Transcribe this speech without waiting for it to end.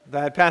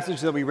That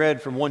passage that we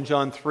read from 1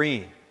 John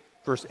 3,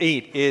 verse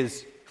 8,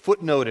 is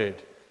footnoted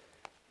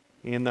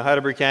in the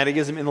Heidelberg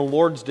Catechism in the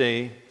Lord's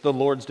Day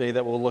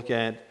that we'll look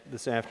at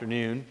this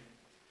afternoon.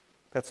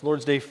 That's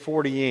Lord's Day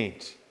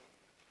 48.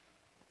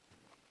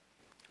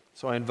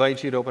 So I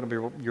invite you to open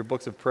up your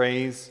books of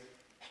praise.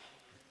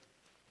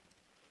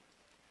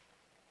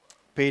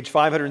 Page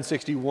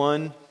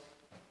 561,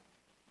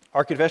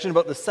 our confession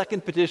about the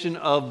second petition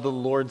of the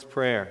Lord's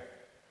Prayer.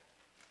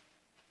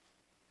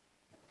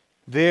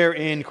 There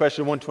in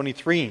question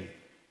 123,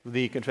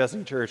 the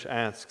confessing church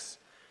asks,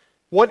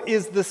 what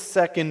is the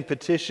second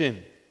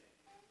petition?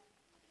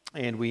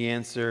 And we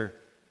answer,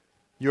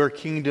 your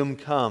kingdom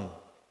come.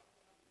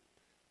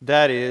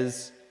 That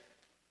is,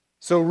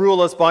 so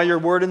rule us by your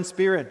word and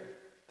spirit,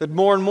 that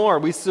more and more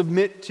we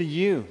submit to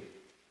you.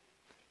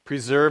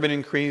 Preserve and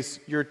increase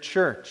your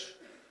church.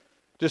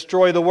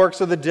 Destroy the works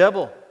of the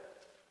devil,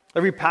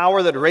 every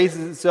power that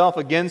raises itself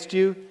against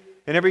you,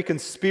 and every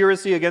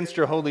conspiracy against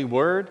your holy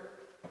word.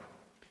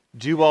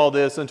 Do all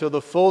this until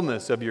the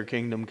fullness of your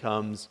kingdom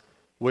comes,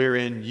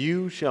 wherein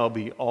you shall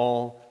be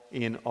all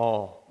in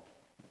all.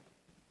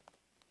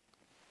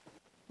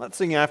 Let's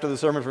sing after the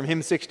sermon from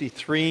hymn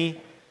 63,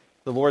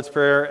 the Lord's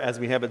Prayer, as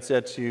we have it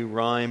set to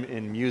rhyme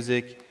in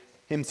music.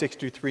 Hymn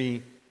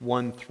 63,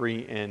 1,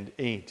 3, and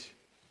 8.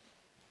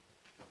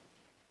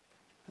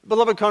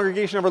 Beloved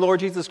congregation of our Lord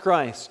Jesus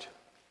Christ,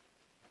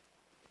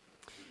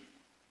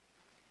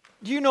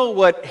 do you know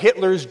what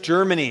Hitler's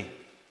Germany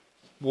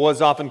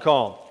was often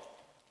called?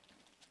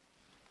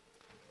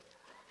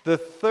 The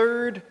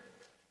Third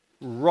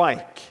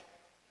Reich,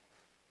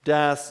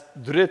 das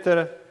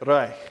Dritte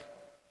Reich.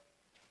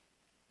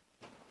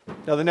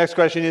 Now the next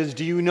question is,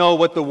 do you know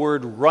what the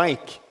word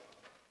Reich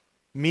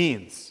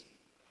means?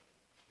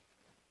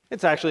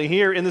 It's actually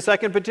here in the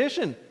second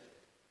petition.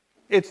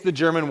 It's the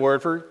German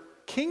word for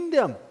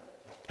kingdom.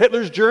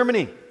 Hitler's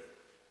Germany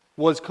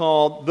was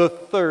called the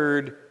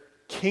Third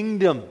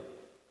Kingdom.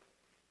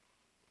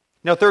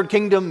 Now, Third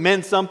Kingdom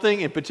meant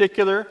something in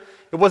particular.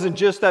 It wasn't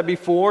just that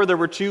before there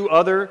were two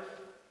other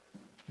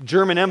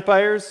German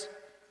empires.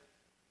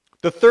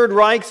 The Third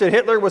Reich, said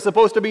Hitler, was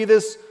supposed to be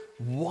this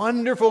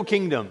wonderful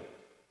kingdom,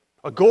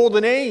 a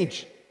golden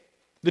age.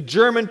 The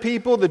German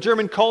people, the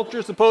German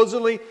culture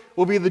supposedly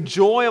will be the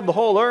joy of the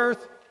whole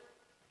earth.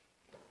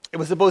 It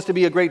was supposed to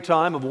be a great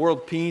time of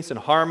world peace and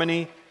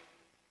harmony.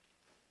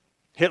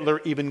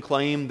 Hitler even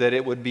claimed that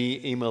it would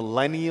be a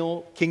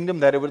millennial kingdom,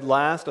 that it would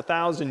last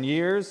 1,000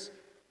 years.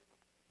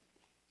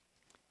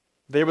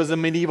 There was a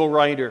medieval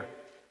writer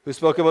who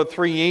spoke about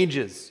 3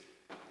 ages.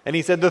 And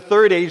he said the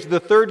third age, the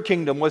third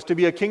kingdom, was to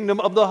be a kingdom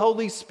of the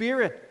Holy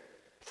Spirit,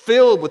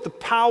 filled with the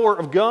power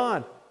of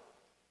God.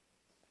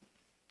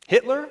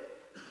 Hitler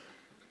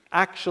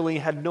actually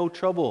had no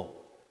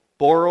trouble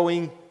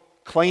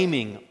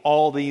claiming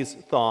all these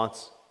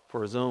thoughts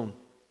for his own.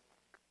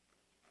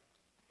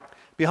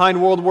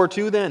 Behind World War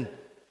II, then,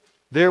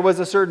 there was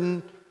a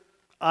certain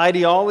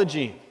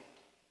ideology,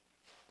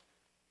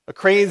 a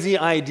crazy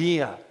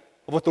idea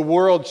of what the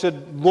world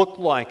should look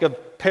like,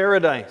 of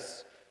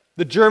paradise.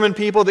 The German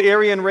people, the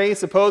Aryan race,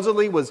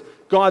 supposedly was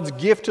God's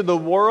gift to the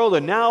world,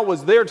 and now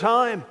was their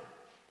time,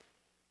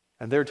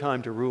 and their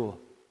time to rule.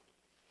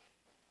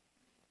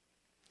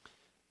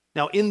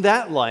 Now, in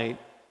that light,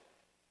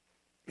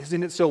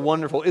 isn't it so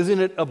wonderful?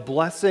 Isn't it a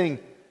blessing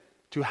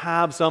to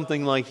have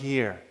something like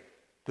here,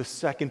 the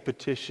second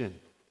petition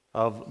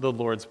of the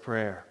Lord's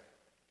Prayer?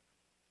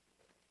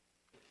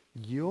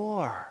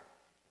 Your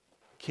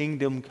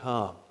kingdom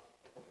come,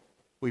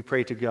 we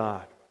pray to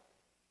God.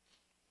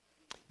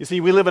 You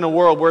see, we live in a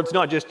world where it's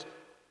not just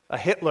a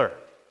Hitler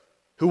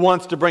who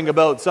wants to bring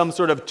about some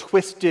sort of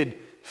twisted,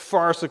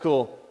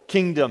 farcical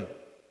kingdom.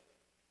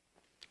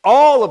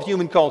 All of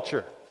human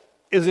culture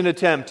is an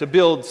attempt to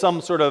build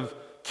some sort of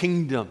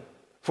kingdom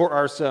for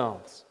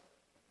ourselves.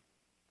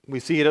 We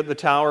see it at the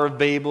Tower of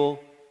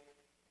Babel.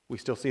 We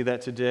still see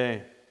that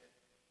today.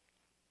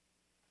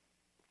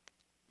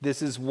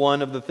 This is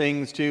one of the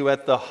things, too,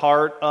 at the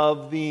heart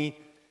of the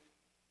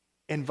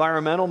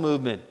environmental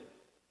movement.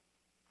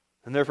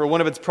 And therefore, one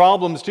of its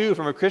problems, too,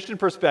 from a Christian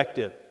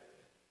perspective.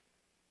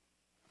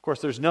 Of course,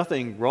 there's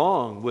nothing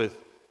wrong with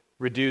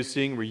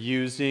reducing,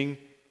 reusing,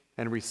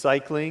 and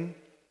recycling.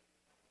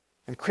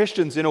 And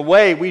Christians, in a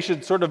way, we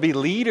should sort of be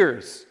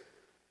leaders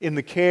in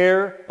the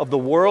care of the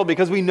world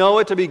because we know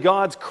it to be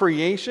God's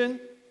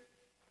creation.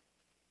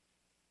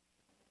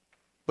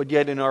 But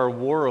yet in our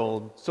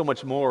world, so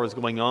much more is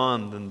going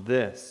on than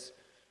this.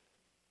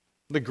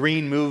 The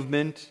green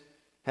movement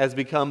has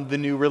become the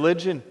new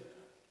religion.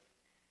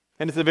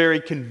 And it's a very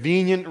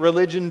convenient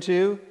religion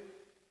too.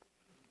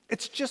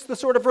 It's just the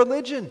sort of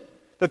religion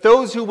that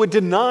those who would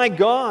deny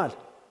God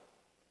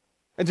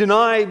and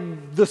deny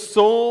the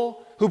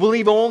soul, who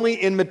believe only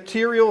in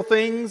material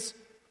things,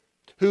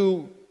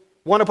 who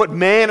want to put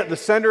man at the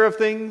center of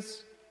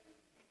things,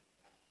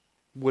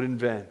 would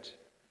invent.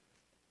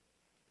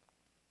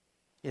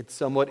 It's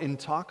somewhat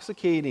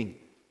intoxicating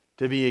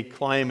to be a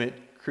climate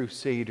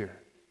crusader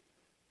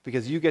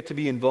because you get to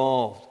be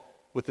involved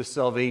with the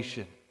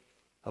salvation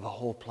of a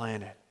whole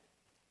planet.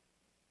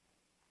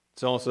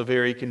 It's also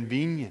very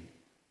convenient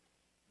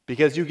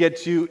because you get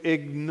to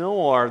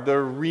ignore the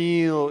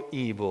real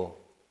evil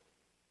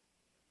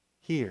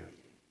here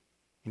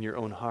in your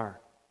own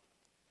heart.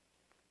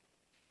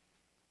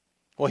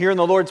 Well, here in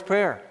the Lord's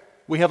Prayer,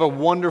 we have a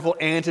wonderful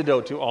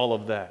antidote to all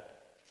of that.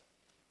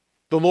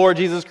 The Lord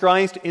Jesus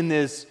Christ, in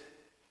this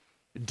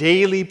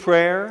daily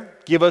prayer,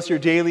 give us your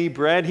daily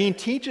bread, He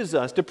teaches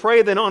us to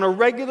pray then on a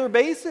regular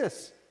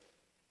basis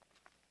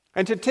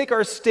and to take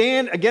our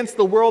stand against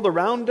the world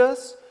around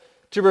us,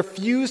 to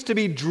refuse to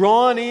be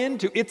drawn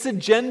into its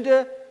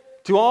agenda,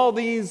 to all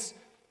these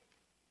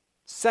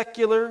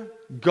secular,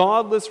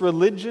 godless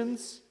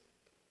religions.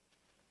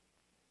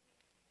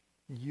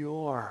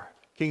 Your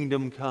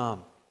kingdom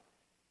come.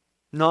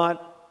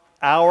 Not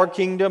our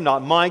kingdom,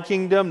 not my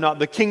kingdom, not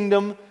the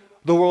kingdom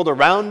the world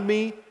around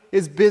me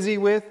is busy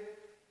with.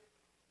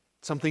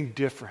 Something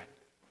different,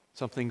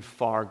 something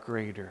far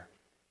greater.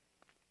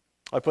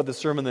 I put the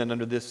sermon then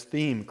under this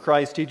theme.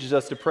 Christ teaches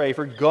us to pray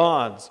for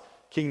God's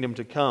kingdom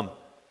to come.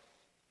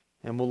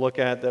 And we'll look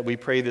at that we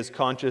pray this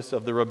conscious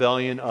of the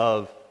rebellion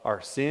of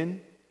our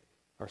sin,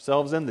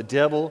 ourselves and the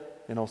devil,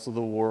 and also the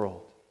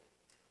world.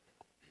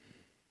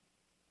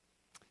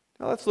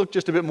 Now let's look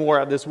just a bit more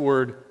at this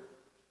word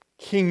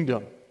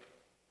kingdom.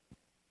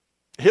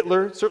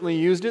 Hitler certainly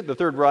used it, the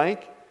Third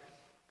Reich,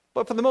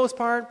 but for the most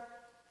part,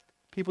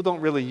 people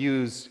don't really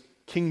use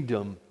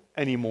kingdom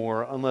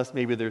anymore unless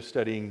maybe they're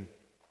studying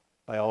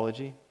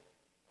biology.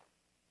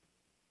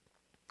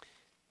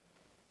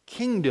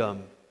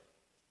 Kingdom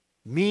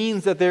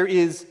means that there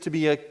is to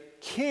be a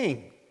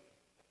king.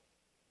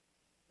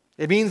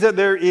 It means that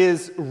there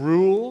is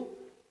rule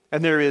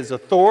and there is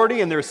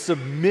authority and there's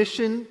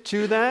submission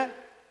to that.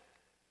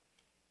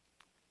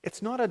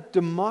 It's not a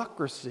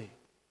democracy.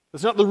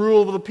 It's not the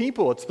rule of the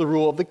people, it's the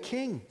rule of the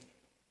king.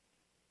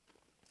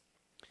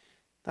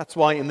 That's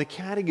why in the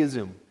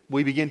Catechism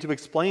we begin to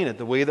explain it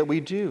the way that we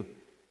do.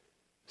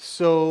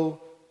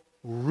 So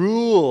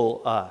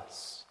rule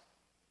us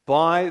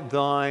by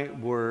thy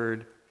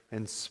word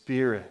and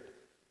spirit.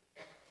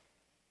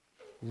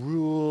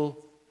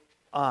 Rule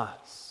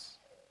us.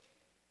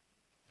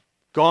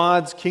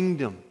 God's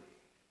kingdom.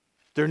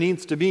 There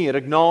needs to be an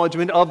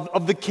acknowledgement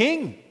of the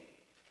king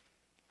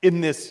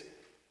in this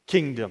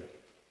kingdom.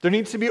 There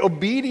needs to be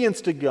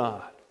obedience to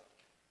God.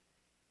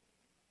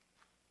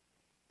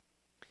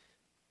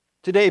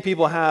 Today,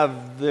 people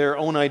have their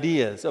own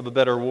ideas of a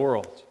better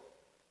world.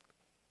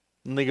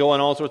 And they go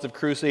on all sorts of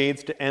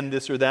crusades to end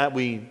this or that.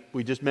 We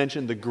just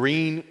mentioned the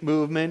Green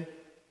Movement.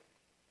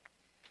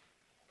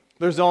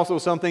 There's also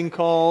something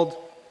called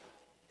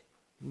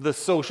the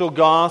social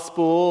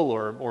gospel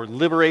or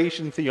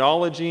liberation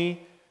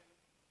theology,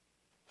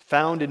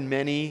 found in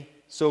many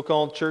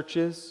so-called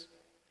churches.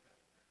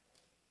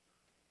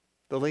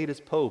 The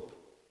latest pope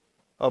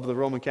of the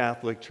Roman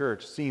Catholic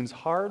Church seems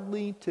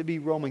hardly to be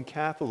Roman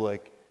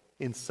Catholic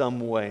in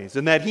some ways,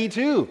 and that he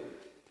too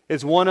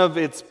is one of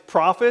its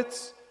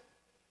prophets.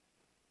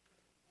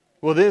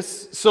 Well,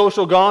 this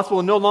social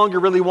gospel no longer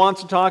really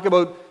wants to talk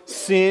about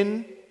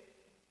sin.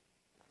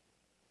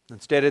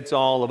 Instead, it's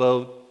all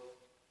about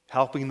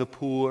helping the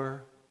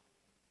poor,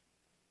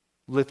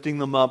 lifting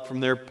them up from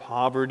their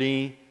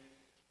poverty,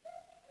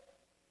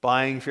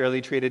 buying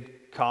fairly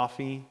traded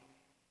coffee.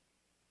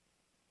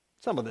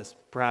 Some of this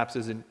perhaps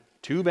isn't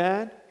too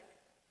bad.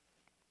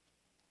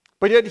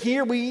 But yet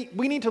here we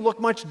need to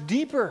look much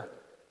deeper.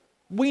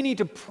 We need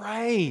to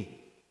pray,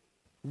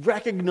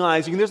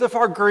 recognizing there's a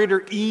far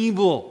greater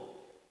evil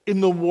in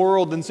the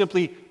world than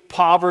simply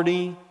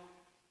poverty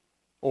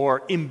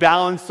or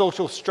imbalanced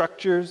social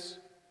structures.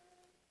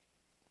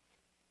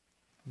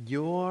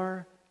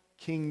 Your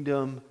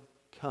kingdom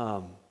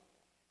come.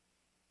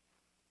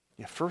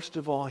 Yeah, first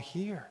of all,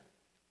 here,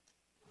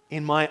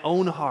 in my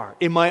own heart,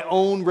 in my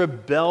own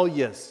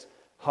rebellious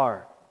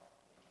heart.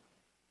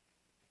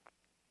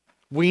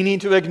 We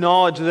need to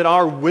acknowledge that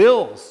our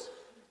wills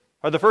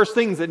are the first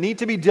things that need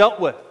to be dealt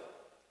with.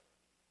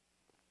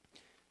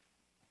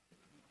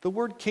 The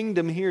word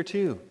kingdom here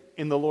too,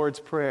 in the Lord's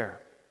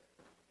Prayer.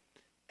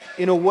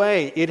 In a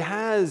way, it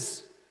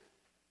has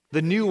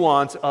the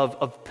nuance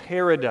of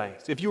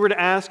paradise. If you were to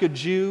ask a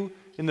Jew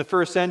in the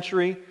first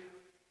century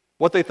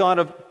what they thought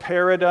of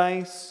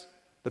paradise,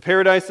 the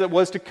paradise that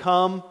was to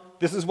come,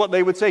 this is what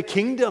they would say: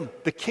 kingdom,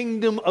 the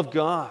kingdom of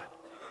God.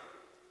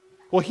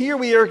 Well, here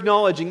we are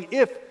acknowledging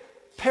if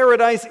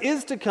paradise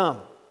is to come,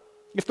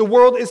 if the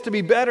world is to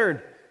be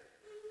bettered,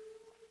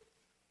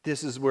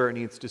 this is where it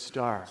needs to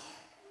start.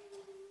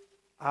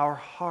 Our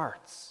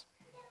hearts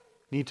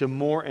need to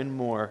more and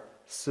more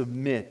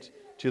submit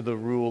to the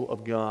rule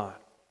of God.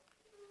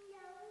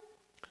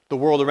 The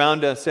world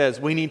around us says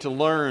we need to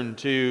learn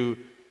to,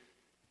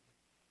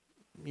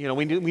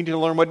 we need to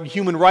learn what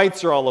human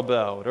rights are all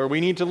about, or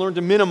we need to learn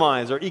to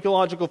minimize our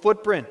ecological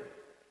footprint.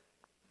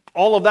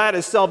 All of that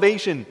is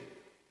salvation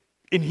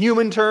in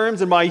human terms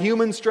and by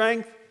human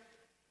strength.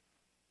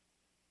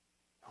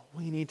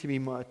 We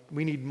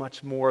need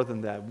much more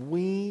than that.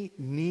 We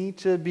need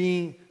to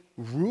be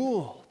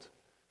ruled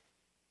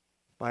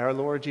by our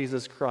Lord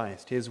Jesus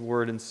Christ, His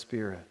Word and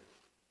Spirit.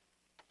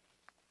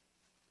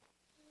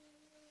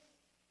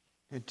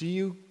 Do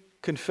you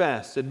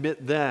confess,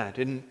 admit that,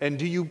 and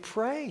do you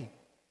pray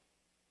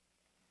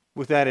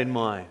with that in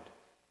mind?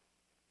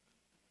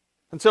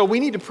 And so we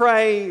need to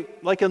pray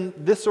like in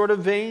this sort of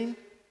vein.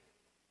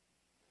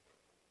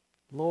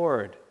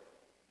 Lord,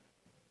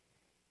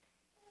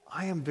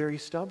 I am very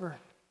stubborn.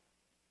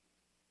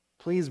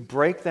 Please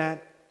break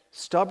that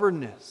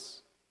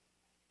stubbornness.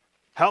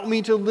 Help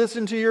me to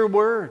listen to your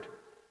word.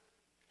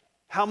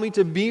 Help me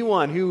to be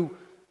one who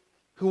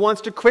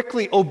wants to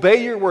quickly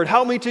obey your word.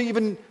 Help me to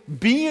even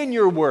be in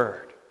your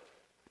word,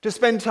 to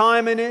spend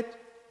time in it,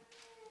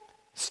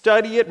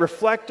 study it,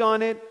 reflect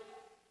on it.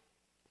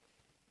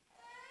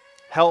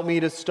 Help me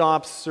to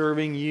stop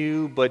serving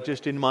you, but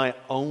just in my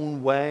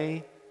own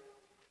way,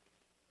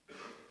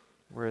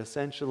 where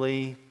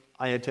essentially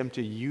I attempt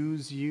to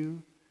use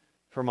you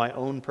for my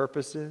own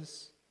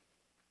purposes.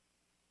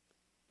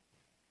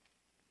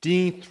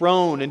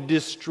 Dethrone and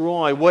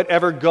destroy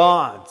whatever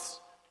gods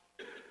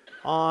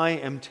I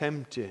am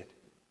tempted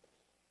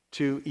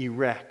to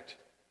erect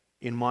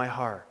in my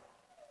heart.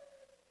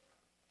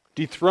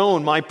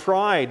 Dethrone my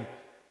pride,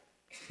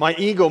 my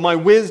ego, my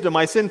wisdom,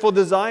 my sinful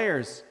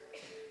desires.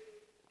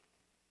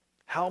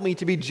 Help me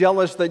to be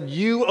jealous that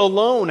you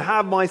alone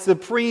have my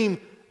supreme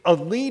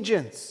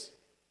allegiance.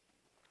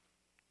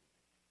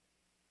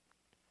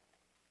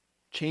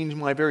 Change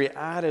my very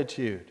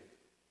attitude.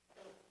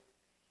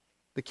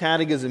 The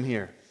Catechism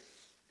here,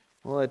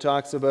 well, it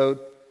talks about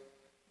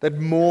that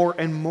more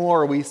and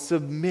more we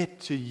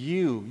submit to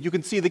you. You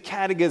can see the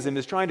Catechism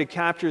is trying to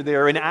capture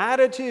there an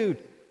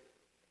attitude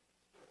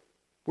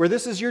where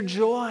this is your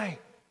joy,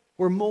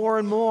 where more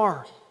and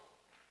more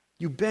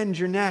you bend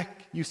your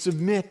neck, you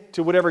submit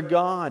to whatever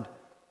God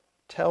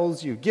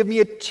tells you. Give me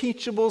a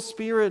teachable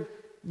spirit,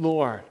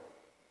 Lord.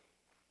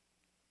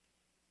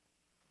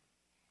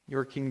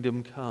 Your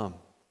kingdom come.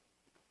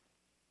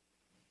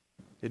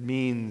 It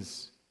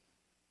means,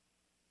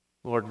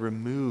 Lord,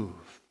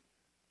 remove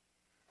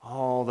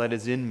all that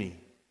is in me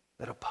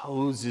that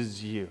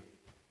opposes you.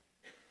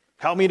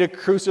 Help me to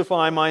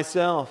crucify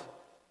myself.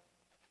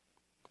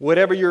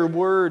 Whatever your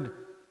word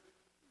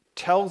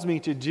tells me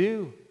to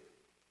do.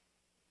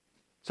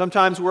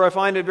 Sometimes where I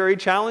find it very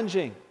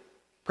challenging.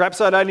 Perhaps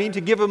that I need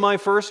to give of my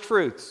first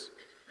fruits.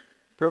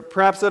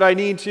 Perhaps that I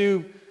need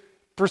to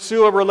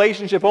pursue a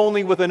relationship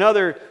only with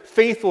another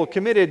faithful,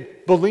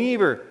 committed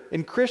believer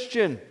and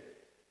Christian.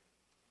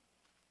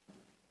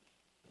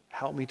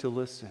 Help me to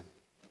listen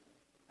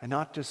and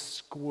not to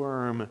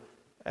squirm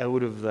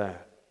out of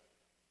that.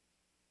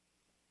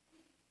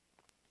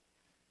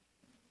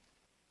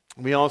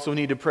 We also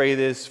need to pray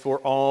this for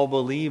all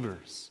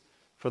believers,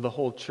 for the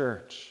whole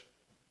church.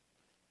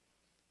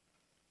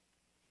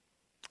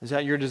 Is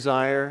that your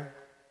desire?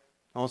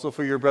 Also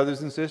for your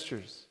brothers and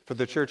sisters, for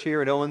the church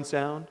here at Owen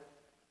Sound?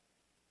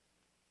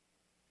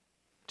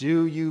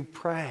 Do you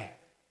pray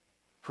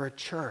for a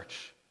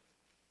church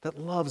that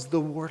loves the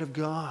Word of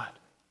God,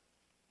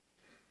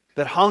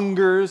 that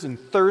hungers and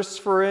thirsts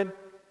for it,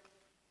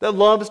 that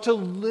loves to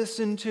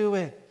listen to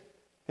it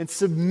and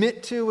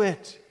submit to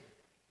it?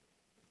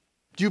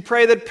 Do you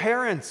pray that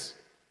parents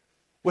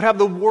would have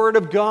the Word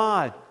of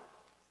God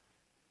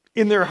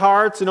in their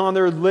hearts and on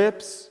their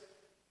lips,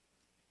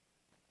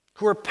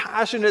 who are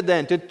passionate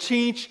then to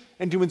teach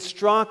and to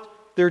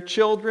instruct their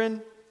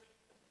children,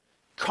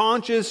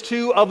 conscious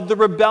too of the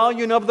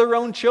rebellion of their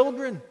own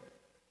children,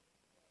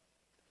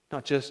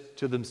 not just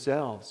to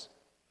themselves,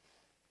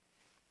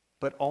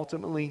 but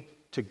ultimately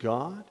to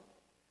God?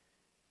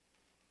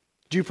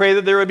 Do you pray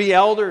that there would be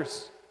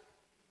elders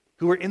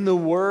who are in the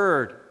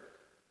Word,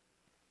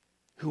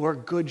 who are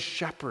good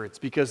shepherds,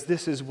 because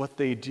this is what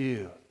they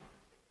do?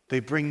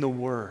 They bring the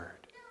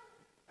Word,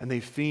 and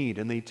they feed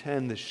and they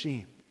tend the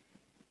sheep.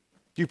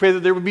 Do you pray that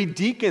there would be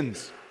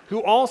deacons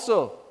who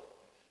also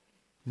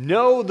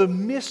know the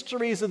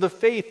mysteries of the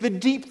faith, the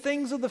deep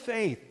things of the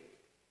faith,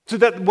 so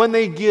that when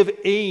they give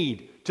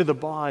aid to the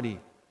body,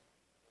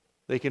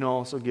 they can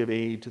also give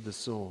aid to the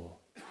soul?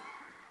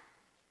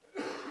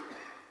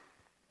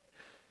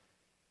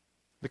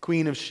 The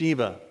Queen of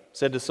Sheba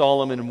said to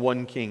Solomon in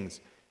 1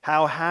 Kings,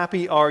 "How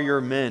happy are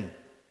your men,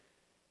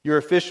 your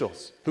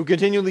officials, who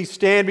continually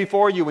stand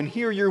before you and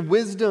hear your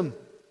wisdom."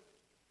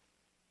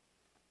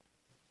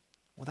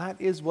 Well,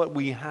 that is what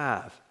we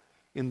have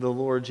in the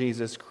Lord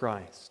Jesus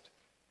Christ.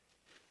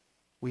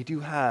 We do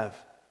have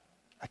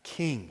a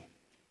king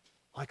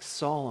like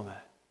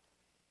Solomon,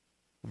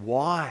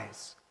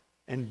 wise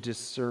and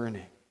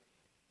discerning.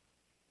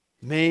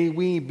 May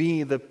we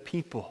be the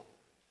people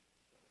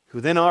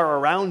who then are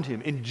around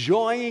him,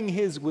 enjoying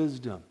his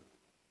wisdom,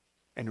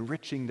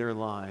 enriching their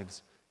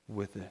lives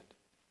with it.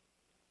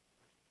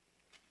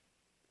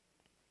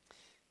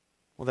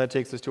 Well, that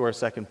takes us to our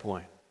second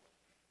point.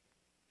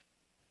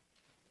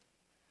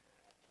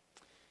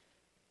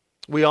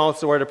 We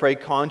also are to pray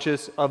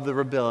conscious of the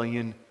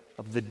rebellion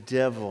of the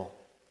devil.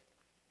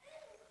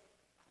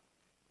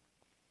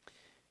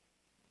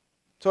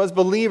 So as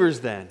believers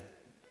then,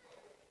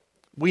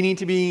 we need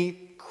to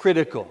be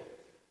critical,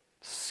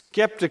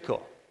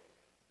 skeptical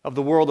of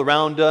the world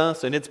around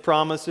us and its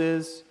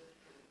promises.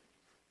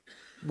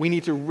 We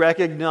need to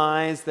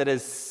recognize that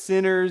as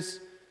sinners,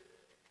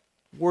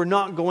 we're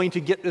not going to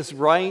get this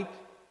right.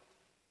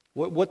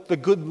 What the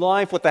good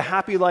life, what the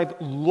happy life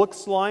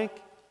looks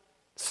like.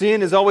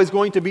 Sin is always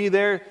going to be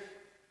there,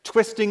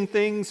 twisting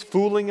things,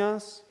 fooling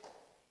us.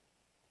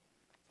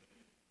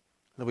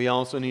 But we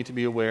also need to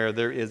be aware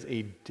there is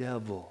a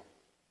devil.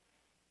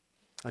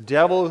 A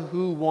devil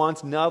who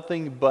wants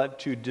nothing but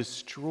to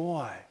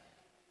destroy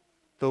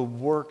the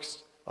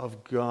works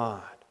of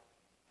God.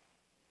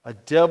 A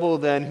devil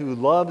then who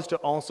loves to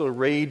also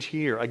rage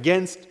here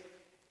against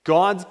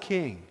God's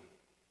king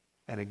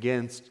and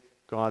against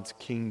God's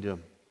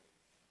kingdom.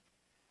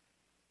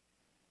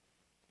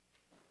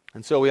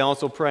 And so we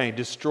also pray,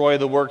 destroy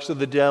the works of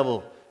the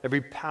devil,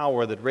 every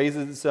power that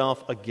raises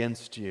itself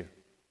against you.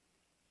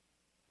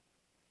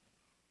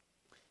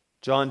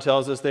 John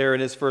tells us there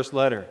in his first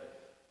letter,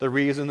 the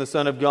reason the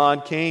Son of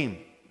God came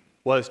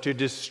was to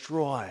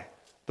destroy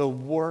the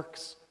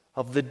works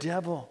of the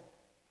devil.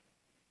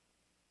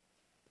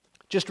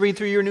 Just read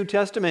through your New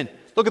Testament.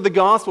 Look at the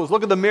Gospels.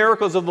 Look at the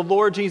miracles of the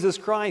Lord Jesus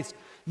Christ.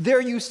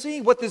 There you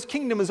see what this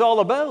kingdom is all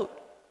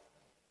about.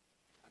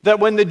 That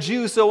when the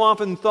Jews so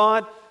often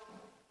thought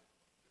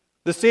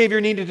the Savior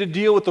needed to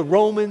deal with the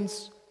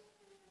Romans,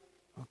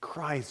 well,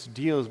 Christ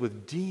deals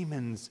with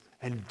demons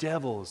and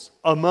devils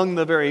among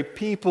the very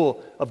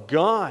people of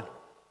God.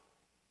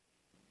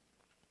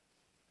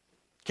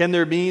 Can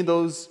there be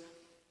those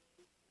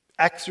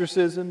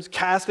exorcisms,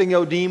 casting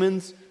out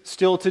demons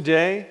still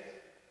today?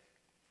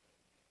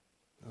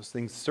 Those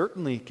things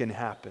certainly can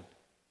happen.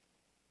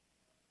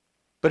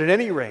 But at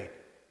any rate,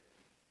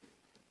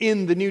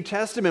 in the New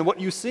Testament, what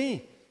you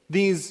see,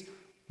 these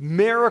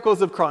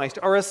miracles of Christ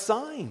are a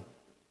sign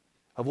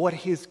of what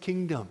His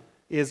kingdom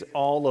is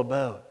all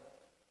about.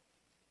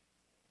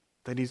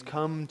 That He's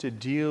come to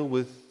deal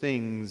with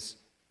things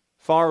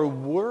far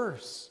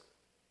worse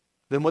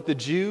than what the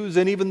Jews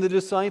and even the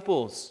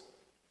disciples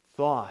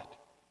thought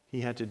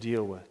He had to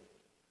deal with.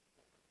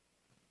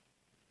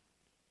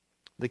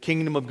 The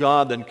kingdom of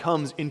God then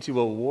comes into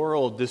a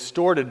world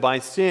distorted by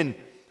sin,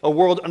 a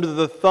world under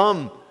the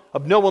thumb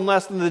of no one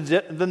less than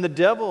the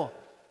devil.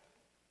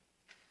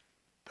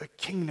 The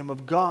kingdom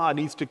of God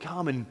needs to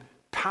come in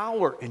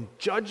power and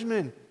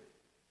judgment.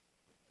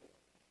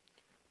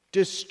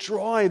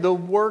 Destroy the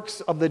works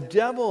of the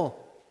devil.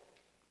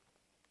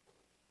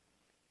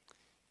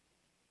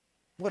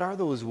 What are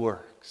those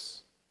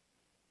works?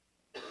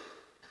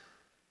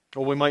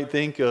 Well, we might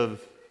think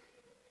of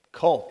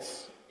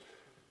cults,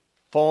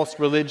 false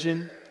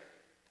religion,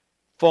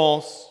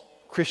 false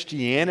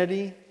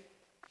Christianity.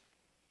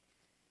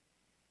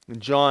 In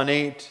John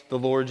 8, the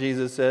Lord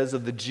Jesus says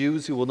of the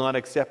Jews who will not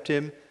accept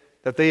Him,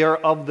 that they are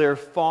of their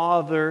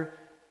father,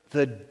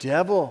 the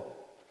devil.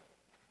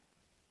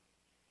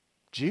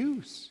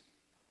 Jews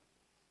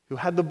who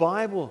had the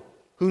Bible,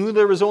 who knew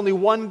there was only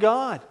one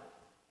God,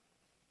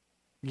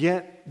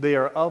 yet they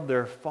are of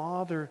their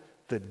father,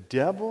 the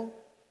devil.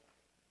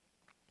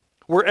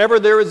 Wherever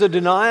there is a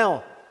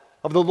denial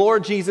of the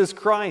Lord Jesus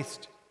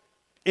Christ,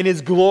 in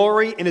His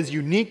glory, in His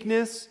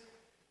uniqueness,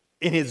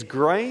 in His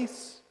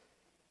grace,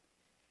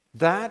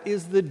 that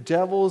is the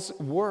devil's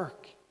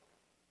work.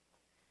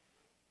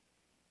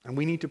 And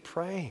we need to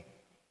pray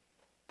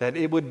that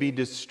it would be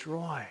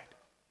destroyed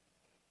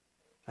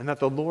and that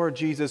the Lord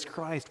Jesus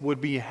Christ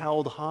would be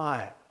held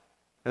high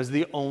as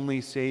the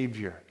only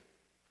Savior,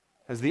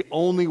 as the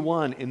only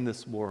one in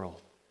this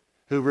world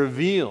who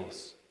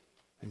reveals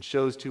and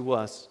shows to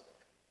us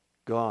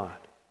God.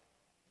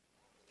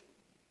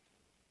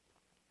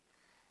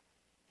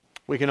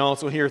 We can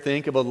also here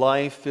think of a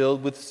life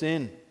filled with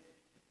sin.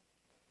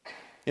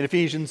 In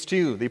Ephesians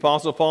 2, the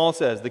Apostle Paul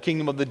says, the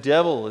kingdom of the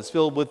devil is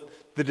filled with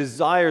the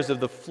desires of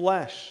the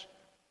flesh.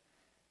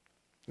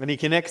 And he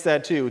connects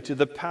that to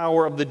the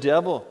power of the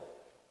devil.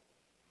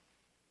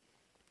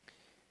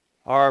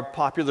 Our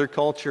popular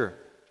culture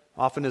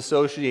often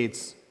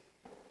associates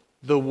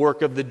the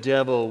work of the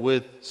devil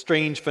with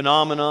strange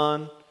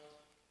phenomenon,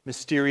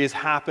 mysterious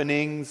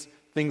happenings,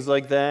 things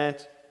like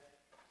that.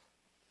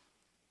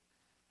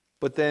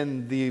 But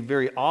then the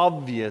very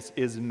obvious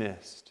is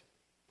missed.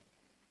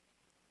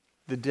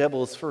 The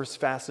devil's first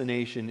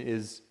fascination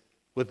is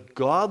with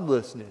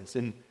godlessness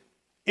and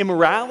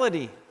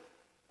immorality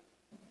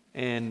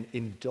and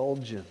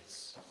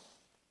indulgence.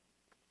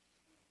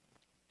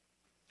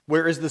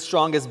 Where is the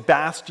strongest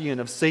bastion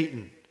of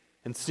Satan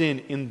and sin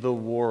in the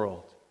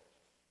world?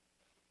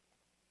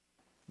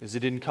 Is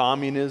it in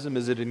communism?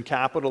 Is it in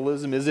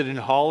capitalism? Is it in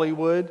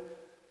Hollywood?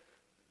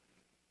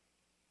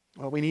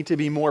 Well, we need to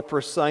be more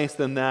precise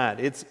than that.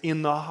 It's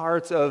in the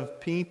hearts of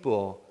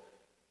people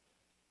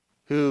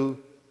who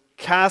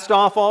cast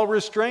off all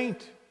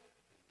restraint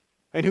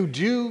and who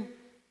do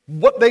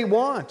what they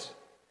want.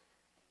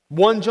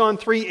 1 John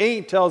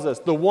 3:8 tells us,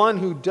 the one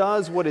who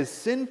does what is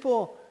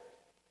sinful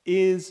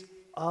is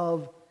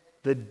of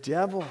the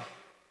devil.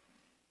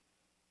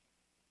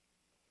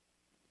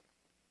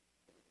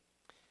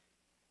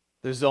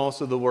 There's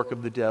also the work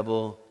of the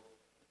devil,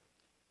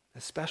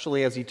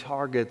 especially as he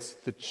targets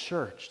the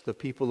church, the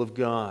people of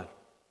God.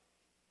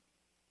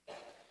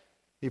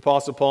 The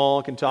Apostle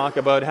Paul can talk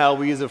about how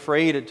he is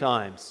afraid at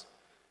times.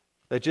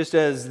 That just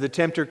as the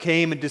tempter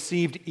came and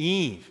deceived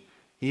Eve,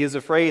 he is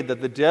afraid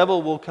that the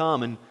devil will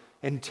come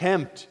and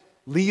tempt,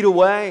 lead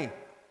away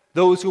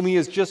those whom he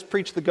has just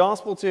preached the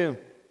gospel to.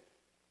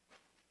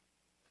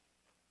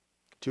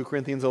 2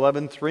 Corinthians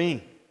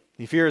 11:3.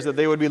 He fears that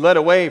they would be led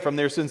away from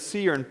their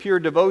sincere and pure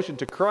devotion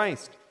to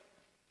Christ.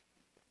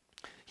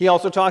 He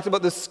also talks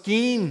about the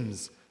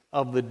schemes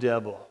of the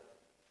devil,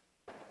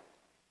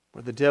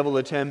 where the devil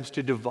attempts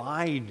to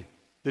divide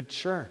the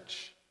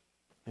church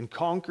and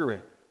conquer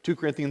it. 2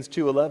 Corinthians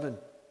 2:11.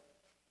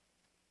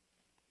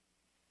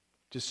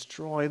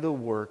 Destroy the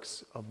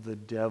works of the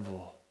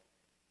devil.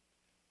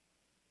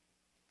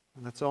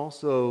 And that's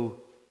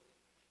also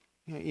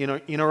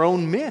in our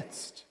own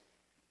midst,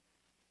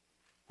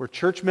 where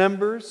church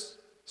members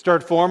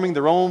start forming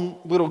their own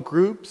little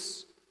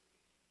groups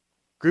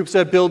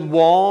that build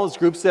walls,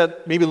 groups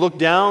that maybe look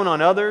down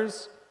on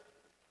others,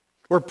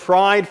 where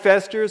pride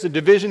festers and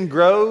division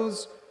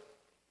grows,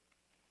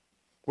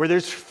 where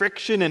there's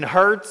friction and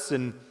hurts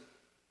and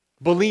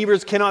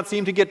believers cannot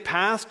seem to get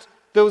past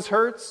those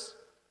hurts.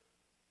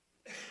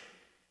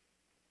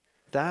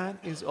 That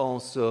is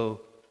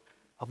also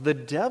of the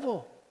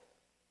devil.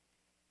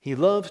 He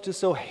loves to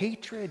sow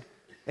hatred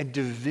and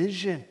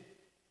division.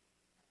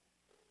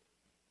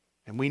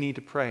 And we need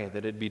to pray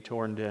that it be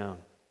torn down.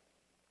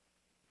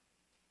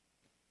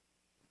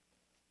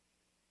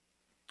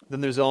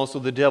 Then there's also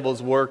the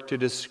devil's work to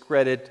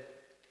discredit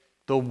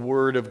the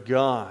Word of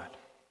God.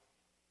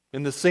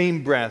 In the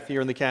same breath,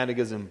 here in the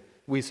Catechism,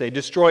 we say,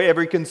 destroy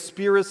every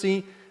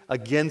conspiracy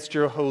against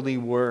your holy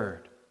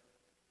Word.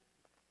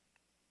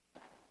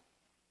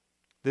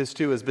 This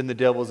too has been the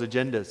devil's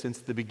agenda since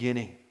the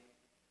beginning.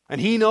 And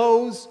he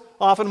knows,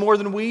 often more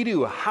than we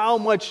do, how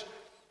much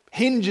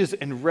hinges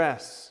and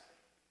rests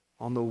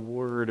on the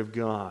Word of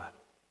God.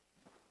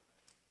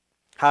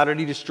 How did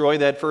he destroy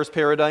that first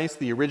paradise,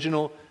 the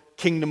original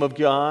kingdom of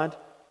God?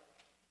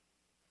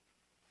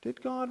 Did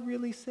God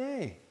really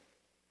say,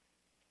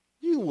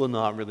 you will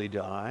not really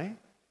die?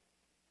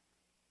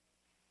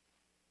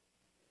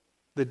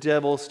 The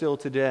devil still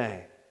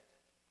today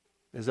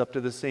is up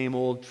to the same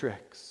old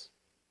tricks.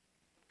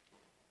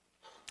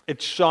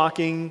 It's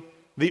shocking,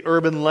 the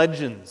urban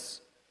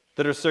legends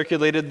that are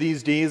circulated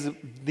these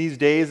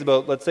days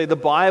about, let's say, the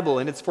Bible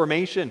and its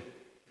formation.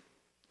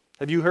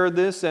 Have you heard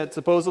this? That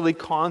supposedly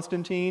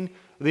Constantine,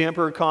 the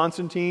Emperor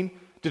Constantine,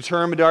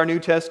 determined our New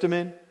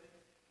Testament?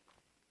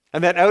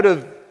 And that out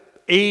of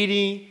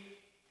 80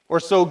 or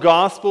so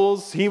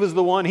Gospels, he was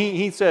the one,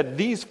 he said,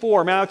 these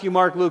four, Matthew,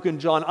 Mark, Luke, and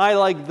John, I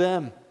like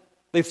them.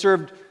 They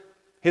served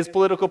his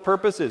political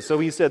purposes. So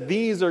he said,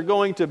 these are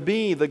going to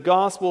be the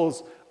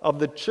Gospels of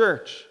the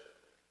church.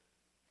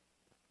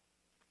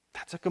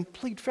 That's a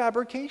complete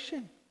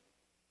fabrication.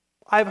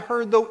 I've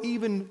heard, though,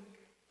 even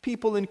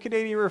people in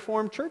Canadian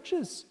Reformed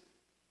churches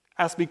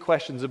ask me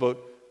questions about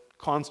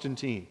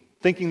Constantine,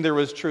 thinking there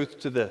was truth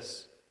to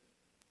this.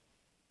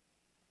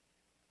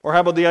 Or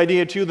how about the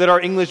idea, too, that our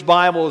English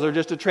Bibles are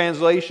just a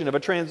translation of a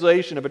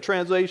translation of a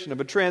translation of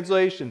a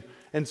translation,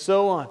 and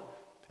so on.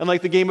 And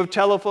like the game of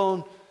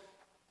telephone,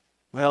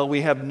 well,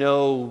 we have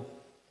no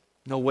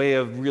way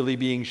of really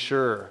being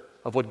sure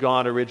of what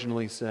God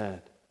originally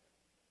said.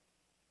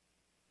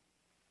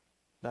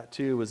 That,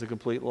 too, was a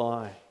complete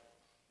lie.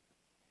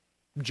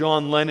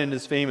 John Lennon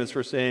is famous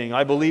for saying,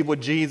 I believe what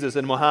Jesus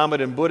and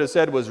Muhammad and Buddha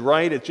said was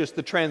right, it's just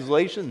the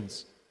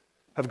translations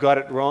have got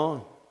it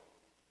wrong.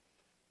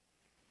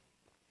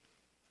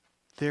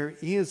 There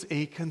is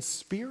a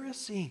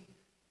conspiracy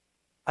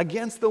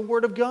against the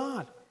Word of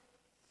God.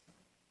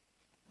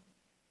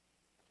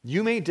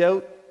 You may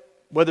doubt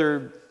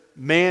whether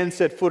man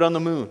set foot on the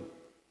moon.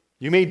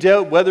 You may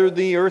doubt whether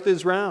the earth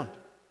is round.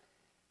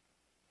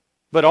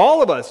 But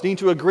all of us need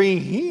to agree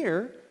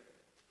here,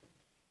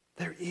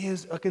 there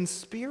is a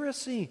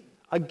conspiracy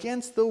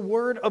against the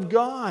Word of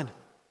God.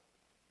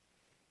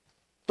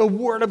 The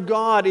Word of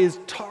God is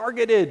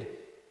targeted,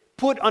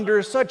 put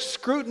under such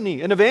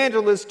scrutiny. An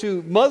evangelist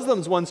to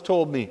Muslims once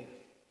told me,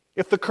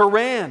 if the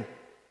Quran,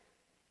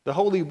 the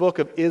holy book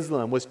of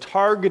Islam, was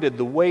targeted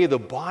the way the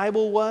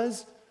Bible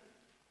was,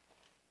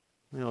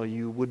 well,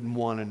 you wouldn't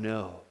want to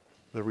know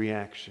the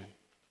reaction.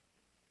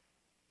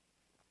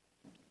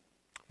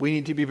 We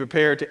need to be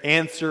prepared to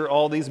answer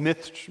all these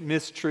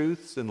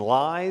mistruths and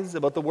lies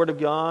about the Word of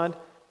God.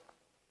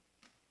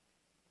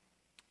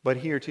 But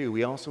here too,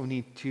 we also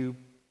need to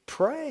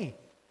pray.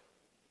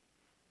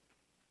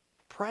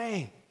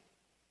 Pray.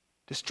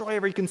 Destroy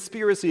every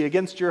conspiracy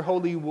against your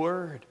holy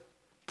Word.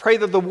 Pray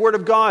that the Word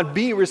of God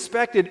be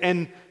respected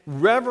and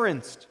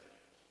reverenced.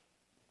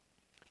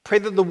 Pray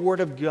that the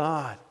Word of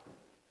God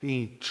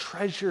be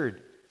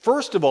treasured,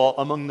 first of all,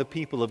 among the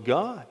people of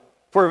God.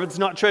 For if it's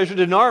not treasured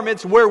in our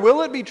midst, where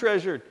will it be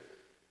treasured?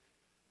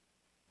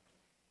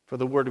 For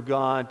the Word of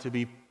God to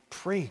be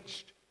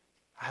preached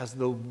as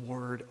the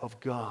Word of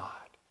God,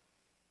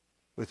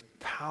 with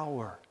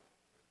power,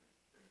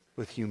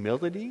 with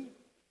humility,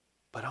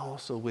 but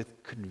also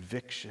with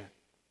conviction.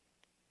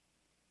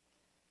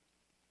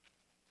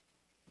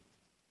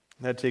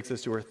 That takes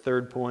us to our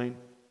third point.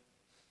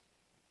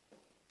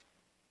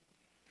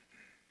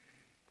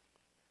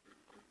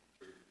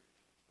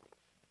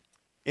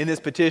 In this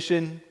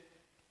petition,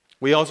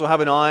 we also have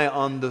an eye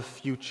on the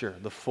future,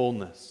 the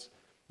fullness.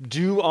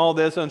 Do all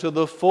this until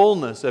the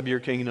fullness of your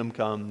kingdom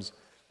comes,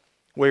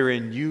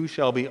 wherein you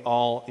shall be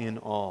all in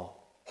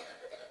all.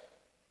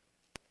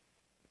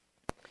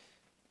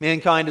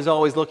 Mankind is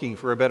always looking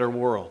for a better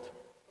world.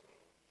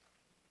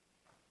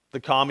 The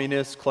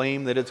communists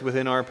claim that it's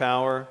within our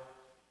power.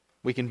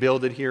 We can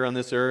build it here on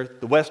this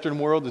earth. The Western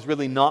world is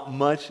really not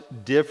much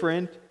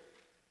different.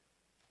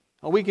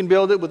 We can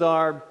build it with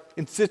our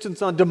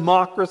insistence on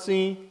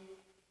democracy,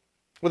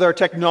 with our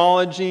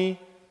technology,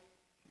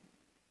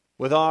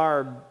 with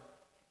our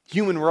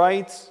human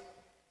rights.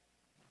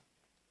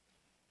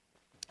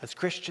 As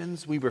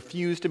Christians, we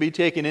refuse to be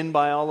taken in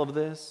by all of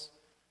this.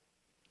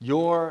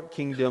 Your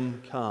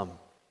kingdom come,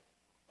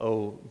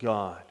 O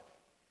God.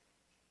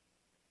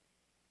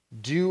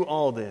 Do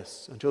all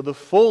this until the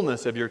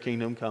fullness of your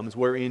kingdom comes,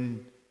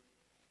 wherein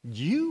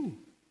you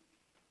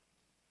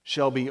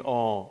shall be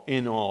all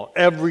in all,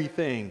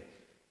 everything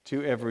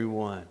to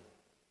everyone.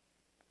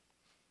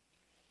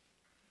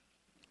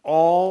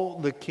 All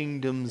the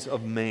kingdoms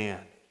of man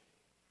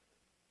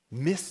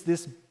miss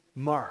this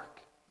mark,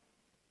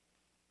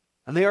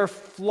 and they are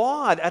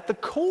flawed at the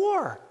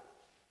core.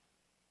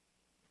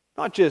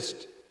 Not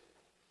just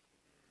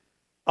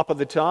up at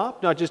the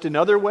top, not just in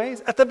other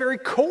ways. At the very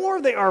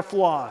core, they are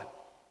flawed.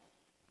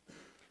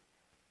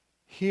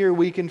 Here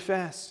we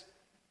confess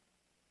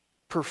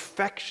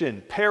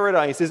perfection,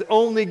 paradise is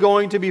only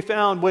going to be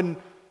found when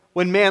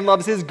man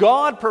loves his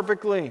God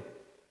perfectly.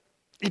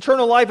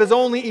 Eternal life is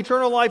only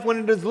eternal life when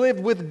it is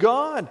lived with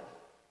God.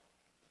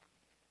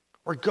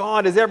 Where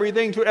God is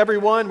everything to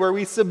everyone, where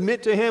we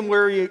submit to Him,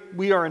 where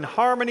we are in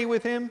harmony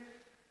with Him,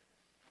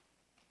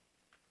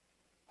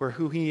 where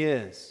who He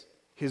is,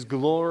 His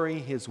glory,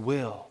 His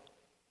will,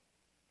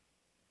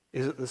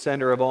 is at the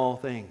center of all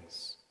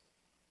things,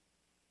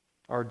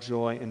 our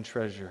joy and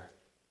treasure.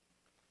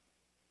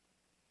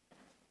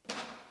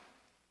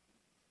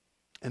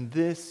 And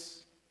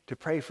this, to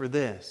pray for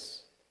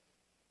this,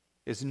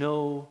 is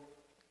no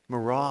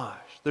mirage.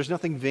 There's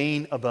nothing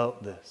vain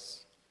about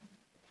this.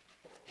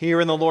 Here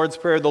in the Lord's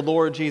Prayer, the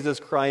Lord Jesus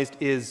Christ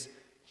is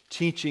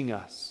teaching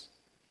us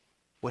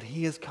what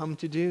He has come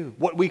to do,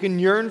 what we can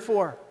yearn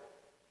for.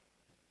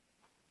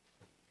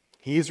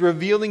 He's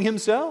revealing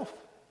Himself.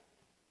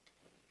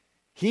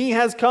 He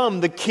has come,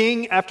 the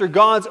King after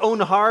God's own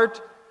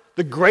heart,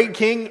 the great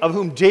King of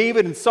whom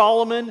David and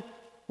Solomon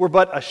were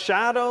but a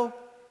shadow,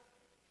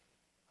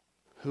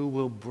 who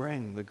will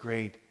bring the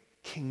great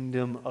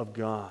kingdom of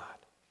God.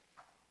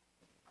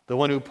 The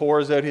one who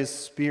pours out His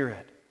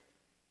Spirit.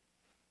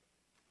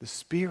 The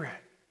Spirit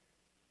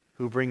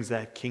who brings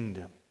that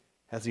kingdom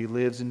as He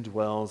lives and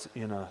dwells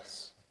in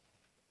us.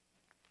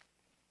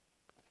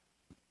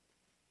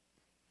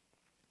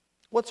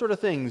 What sort of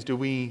things do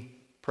we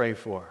pray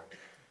for?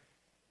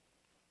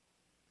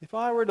 If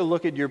I were to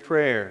look at your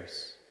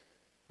prayers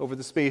over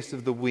the space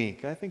of the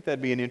week, I think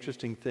that'd be an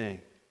interesting thing.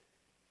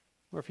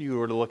 Or if you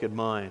were to look at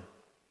mine.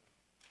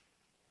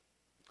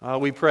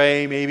 We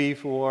pray maybe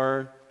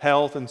for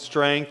health and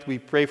strength. We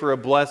pray for a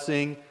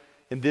blessing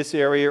in this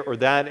area or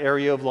that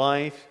area of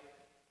life.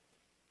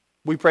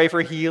 We pray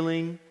for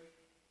healing.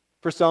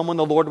 For someone,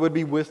 the Lord would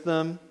be with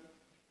them.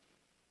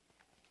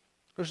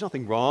 There's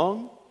nothing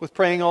wrong with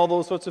praying all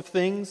those sorts of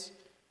things.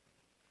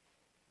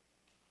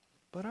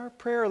 But our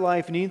prayer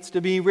life needs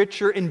to be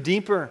richer and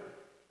deeper.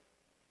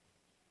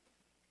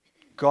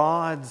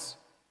 God's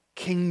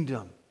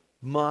kingdom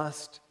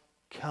must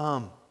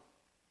come.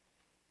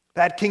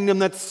 That kingdom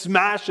that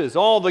smashes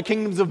all the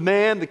kingdoms of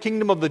man, the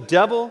kingdom of the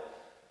devil.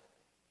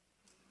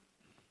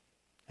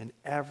 And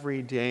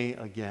every day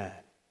again,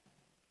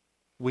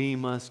 we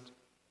must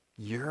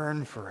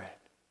yearn for it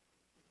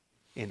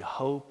in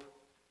hope,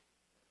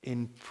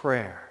 in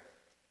prayer.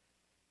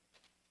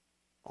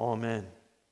 Amen.